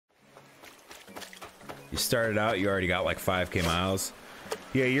You started out, you already got like 5K miles.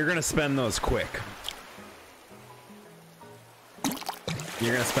 Yeah, you're gonna spend those quick.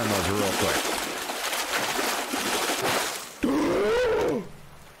 You're gonna spend those real quick.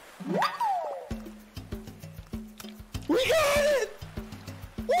 We got it!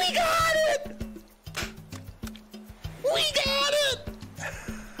 We got it! We got it!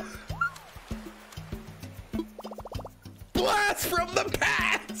 Blast from the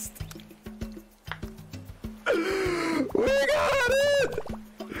past! We got it!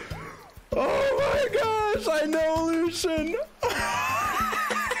 Oh my gosh, I know, Lucian!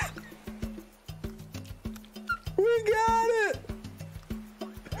 We got it!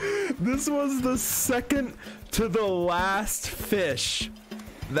 This was the second to the last fish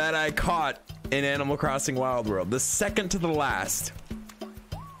that I caught in Animal Crossing Wild World. The second to the last.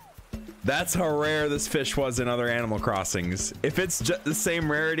 That's how rare this fish was in other Animal Crossings. If it's just the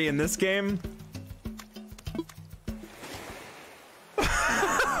same rarity in this game.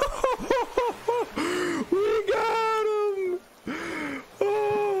 We got him!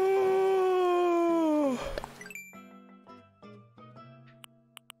 Oh.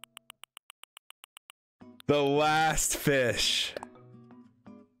 The last fish.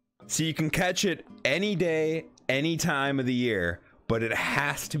 So you can catch it any day, any time of the year, but it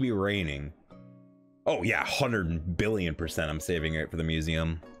has to be raining. Oh yeah, 100 billion% I'm saving it for the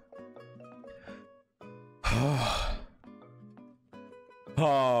museum.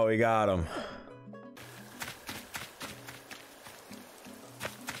 Oh, we got him.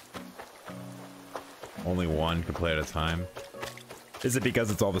 Only one can play at a time. Is it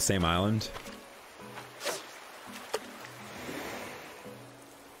because it's all the same island?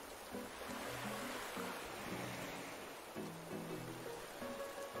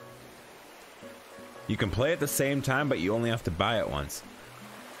 You can play at the same time, but you only have to buy it once.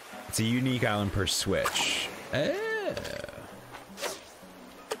 It's a unique island per Switch. Oh.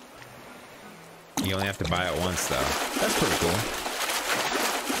 You only have to buy it once, though. That's pretty cool.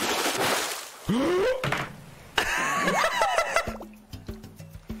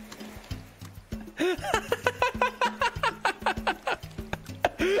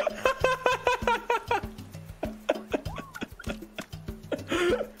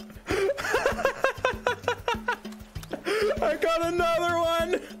 I got another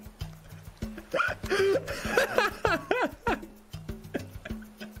one.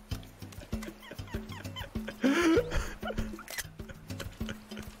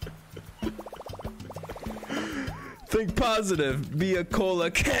 Think positive. Be a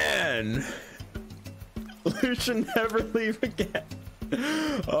Coelacanth. Lucian, never leave again.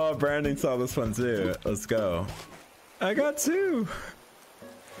 Oh, Brandon saw this one too. Let's go. I got two.